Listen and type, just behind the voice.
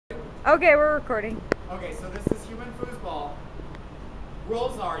Okay, we're recording. Okay, so this is Human Foosball.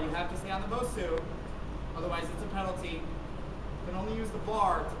 Rules are you have to stay on the bosu, otherwise it's a penalty. You can only use the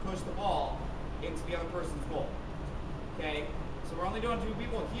bar to push the ball into the other person's goal. Okay? So we're only doing 2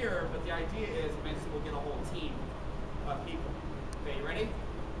 people here, but the idea is eventually we'll get a whole team of people. Okay, you ready?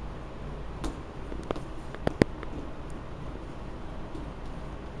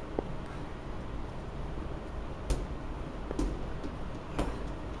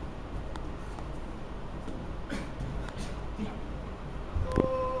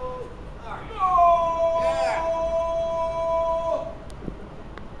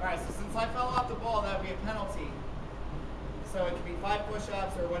 I fell off the ball, that would be a penalty. So it could be 5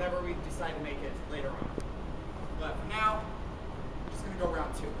 push-ups or whatever we decide to make it later on. But for now, I'm just going to go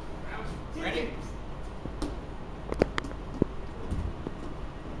round 2. Ready?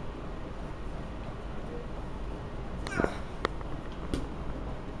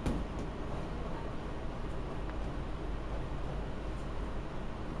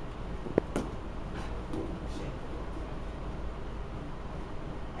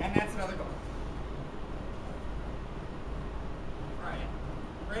 And that's another goal. All right.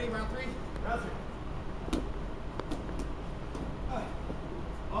 Ready? Round 3? Round 3.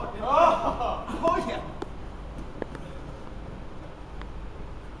 Oh yeah.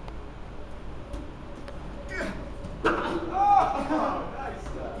 Oh, nice.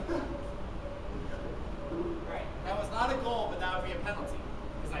 Right. That was not a goal, but that would be a penalty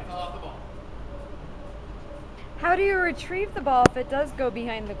because I fell off the ball. How do you retrieve the ball if it does go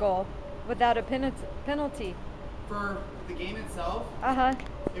behind the goal without a penalty? For the game itself,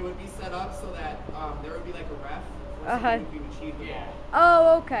 it would be set up so that there would be like a ref where someone would retrieve the ball.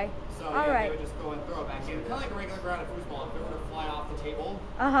 Oh, okay. So all right. they would just go and throw it back in. Kind of like a regular ground of foosball. If it were to fly off the table,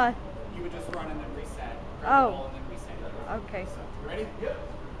 you would just run and then reset. Grab the ball and then reset it. Okay. So, you ready? Yep.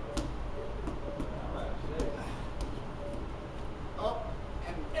 Oh,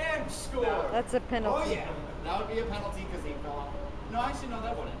 and score. That's a penalty. Oh yeah. That would be a penalty because he fell off. No, actually, no,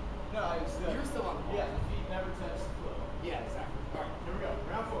 that wouldn't. No, it's You're still on the ball. Yeah, the feet never touch the floor. Yeah, exactly. All right. Here we go.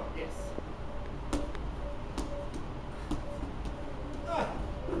 Round 4. Yes. Oh,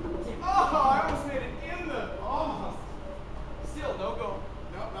 I almost made it in the. Almost. Still, no go.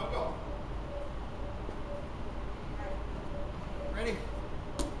 No, no go. Ready?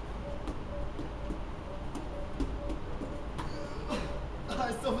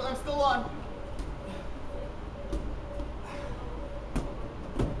 I'm still on.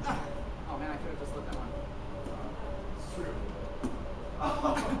 Oh man, I could have just let that one. It's true.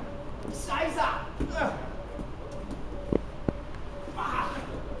 Oh, Scheiße!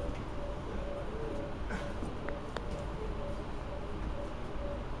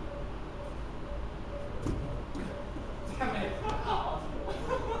 Damn it.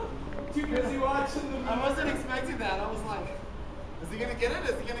 Too busy watching the movie. I wasn't expecting that. I was like, is he gonna get it?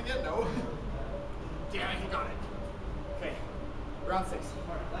 Is he gonna get it? No. Damn it, he got it. Okay. Round 6.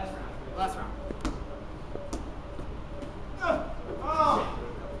 Alright, last round. Last round. Oh!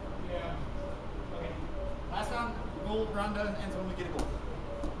 Yeah. Okay. Last round, goal round ends when we get a goal.